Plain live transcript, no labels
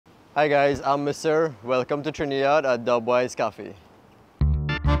Hi guys, I'm Misir. Welcome to TriniYaad at Wholesome Café.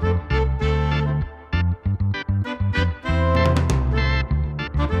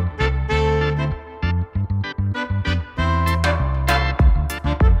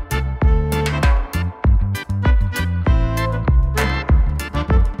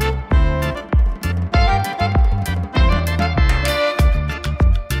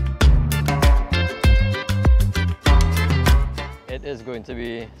 It is going to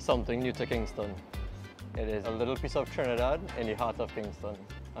be something new to Kingston. It is a little piece of Trinidad in the heart of Kingston,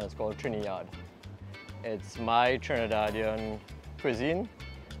 and it's called TriniYaad. It's my Trinidadian cuisine,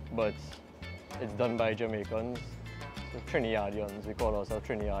 but it's done by Jamaicans, so Trinidadians. We call ourselves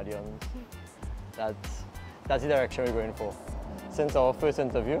Trinidadians. That's the direction we're going for. Since our first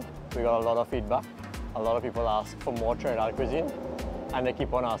interview, we got a lot of feedback. A lot of people ask for more Trinidad cuisine, and they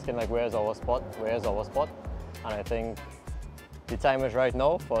keep on asking like, where's our spot? Where's our spot? And I think the time is right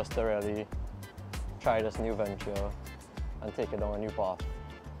now for us to really try this new venture and take it down a new path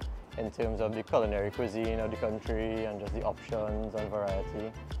in terms of the culinary cuisine of the country and just the options and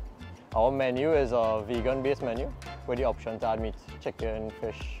variety. Our menu is a vegan-based menu with the option to add meat, chicken,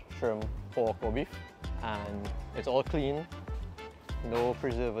 fish, shrimp, pork or beef, and it's all clean, no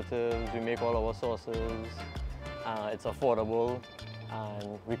preservatives. We make all our sauces, it's affordable,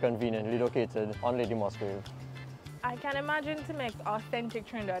 and we're conveniently located on Lady Musgrave. I can imagine to make authentic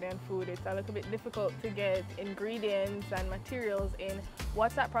Trinidadian food, it's a little bit difficult to get ingredients and materials in.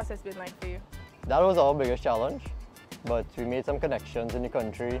 What's that process been like for you? That was our biggest challenge, but we made some connections in the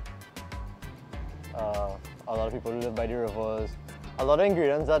country. A lot of people who live by the rivers. A lot of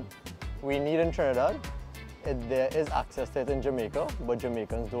ingredients that we need in Trinidad, there is access to it in Jamaica, but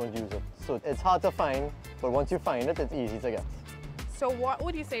Jamaicans don't use it. So it's hard to find, but once you find it, it's easy to get. So what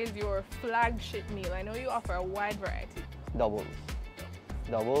would you say is your flagship meal? I know you offer a wide variety. Doubles.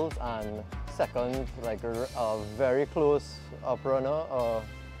 Doubles, and second, like a very close up-runner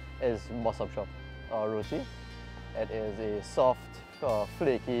is bus-up shop roti. It is a soft,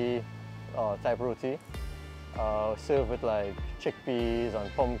 flaky type roti, served with like chickpeas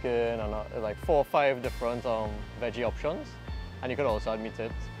and pumpkin and like 4 or 5 different veggie options. And you could also add meat to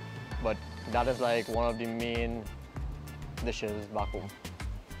it. But that is like one of the main dishes back home.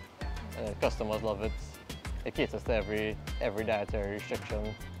 Customers love it. It caters to every dietary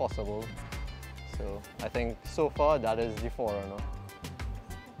restriction possible. So I think so far that is the forerunner.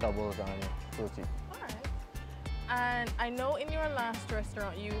 Doubles and roti. Alright. And I know in your last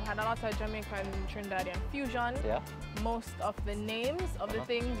restaurant you had a lot of Jamaican Trinidadian fusion. Yeah. Most of the names of the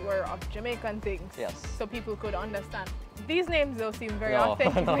things were of Jamaican things. Yes. So people could understand. These names though seem very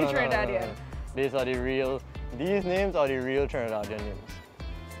authentically Trinidadian. These names are the real Trinidadian names.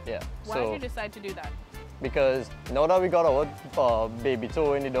 Yeah. Why did you decide to do that? Because now that we got our baby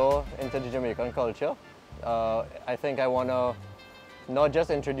toe in the door into the Jamaican culture, I think I want to not just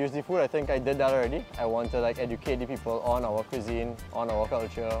introduce the food. I think I did that already. I want to like educate the people on our cuisine, on our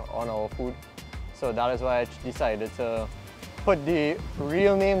culture, on our food. So that is why I decided to put the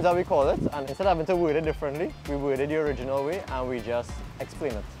real names that we call it, and instead of having to word it differently, we word it the original way and we just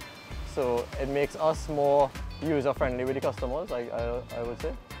explain it. So it makes us more user-friendly with the customers, I would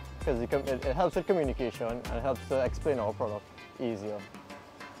say, because it helps with communication and it helps to explain our product easier.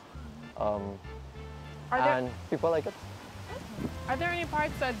 And people like it. Are there any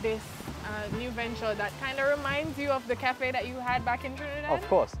parts of this new venture that kind of reminds you of the cafe that you had back in Trinidad? Of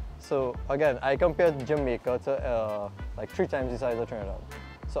course. So again, I compared Jamaica to like 3 times the size of Trinidad.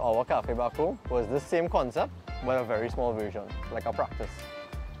 So our cafe back home was the same concept, but a very small version, like a practice.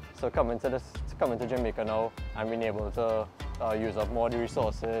 So coming to Jamaica now and being able to use up more of the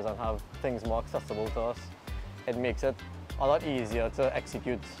resources and have things more accessible to us, it makes it a lot easier to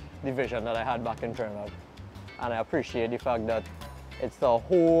execute the vision that I had back in Trinidad. And I appreciate the fact that it's a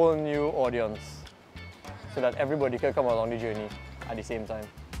whole new audience so that everybody can come along the journey at the same time.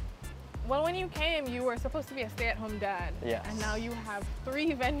 Well, when you came, you were supposed to be a stay-at-home dad. Yes. And now you have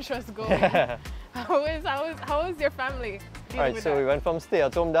 3 ventures going. How is your family dealing with that? We went from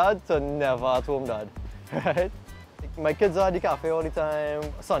stay-at-home dad to never-at-home dad, right? My kids are at the cafe all the time.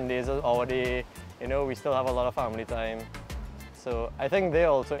 Sundays are our day. You know, we still have a lot of family time. So I think they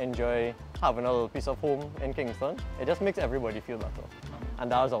also enjoy having a little piece of home in Kingston. It just makes everybody feel better.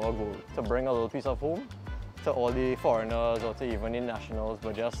 And that is our goal, to bring a little piece of home to all the foreigners or to even the nationals,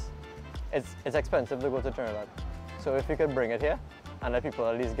 but just, it's expensive to go to Trinidad. So if we could bring it here and let people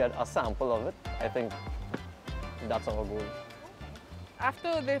at least get a sample of it, I think that's our goal.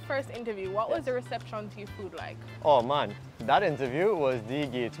 After the first interview, what was the reception to your food like? Oh man, that interview was the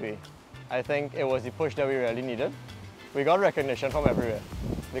gateway. I think it was the push that we really needed. We got recognition from everywhere.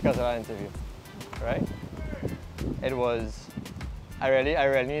 because of that interview, right? It was, I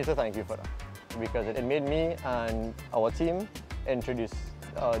really need to thank you for that, because it made me and our team introduce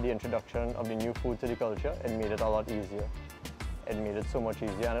the introduction of the new food to the culture. It made it a lot easier. It made it so much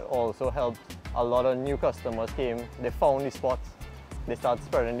easier, and it also helped a lot of new customers came, they found the spots, they started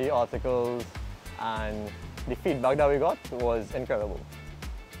spreading the articles, and the feedback that we got was incredible.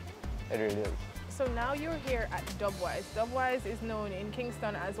 It really is. So now you're here at Dubwise. Dubwise is known in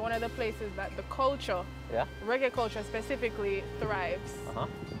Kingston as one of the places that the culture, reggae culture specifically, thrives.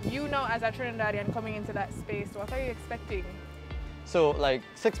 You know, as a Trinidadian coming into that space, what are you expecting? So like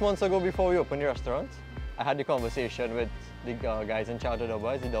 6 months ago, before we opened the restaurant, I had the conversation with the guys in charge of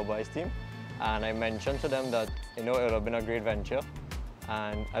Dubwise, the Dubwise team, and I mentioned to them that, you know, it would have been a great venture,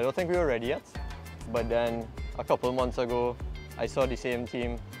 and I don't think we were ready yet. But then a couple months ago, I saw the same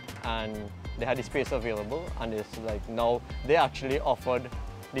team and they had the space available, and it's like now they actually offered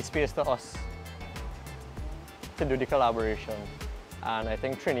the space to us to do the collaboration. And I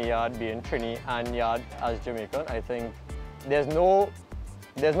think TriniYaad, being Trini and Yaad as Jamaican, I think there's no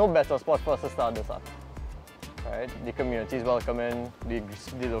better spot for us to start this at. Right? The community is welcoming, the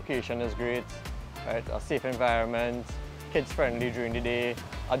location is great, right? A safe environment, kids friendly during the day,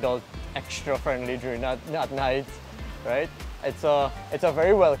 adult extra friendly during at night, right? It's a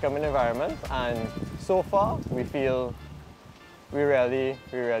very welcoming environment, and so far we really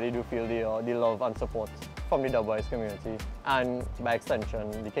do feel the love and support from the Dubwise community, and by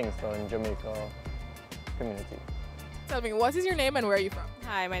extension the Kingston, Jamaica community. Tell me, what is your name and where are you from?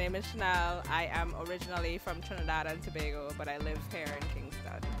 Hi, my name is Chanel. I am originally from Trinidad and Tobago, but I live here in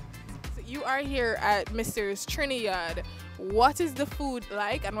Kingston. So you are here at Misir's TriniYaad. What is the food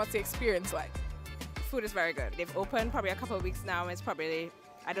like and what's the experience like? Food is very good. They've opened probably a couple of weeks now. It's probably,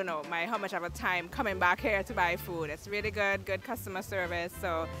 I don't know, how much of a time coming back here to buy food. It's really good customer service,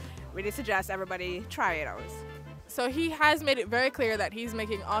 so really suggest everybody try it out. So he has made it very clear that he's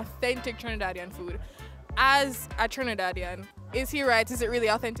making authentic Trinidadian food. As a Trinidadian, is he right? Is it really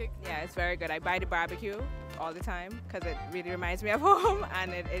authentic? Yeah, it's very good. I buy the barbecue all the time because it really reminds me of home,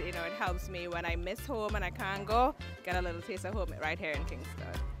 and it helps me when I miss home and I can't go, get a little taste of home right here in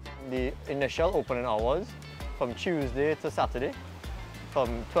Kingston. The initial opening hours from Tuesday to Saturday,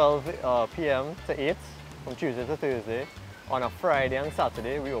 from 12 p.m. to 8, from Tuesday to Thursday. On a Friday and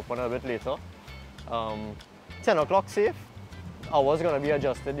Saturday, we open a bit later. 10 o'clock safe. Hours are going to be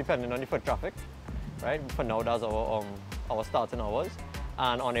adjusted depending on the foot traffic. Right? For now, that's our starting hours.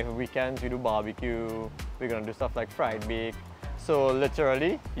 And on every weekends, we do barbecue. We're going to do stuff like fried bake. So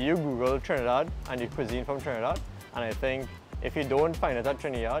literally, you Google Trinidad and the cuisine from Trinidad, and I think if you don't find it at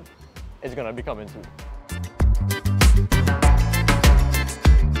TriniYaad, it's going to be coming soon.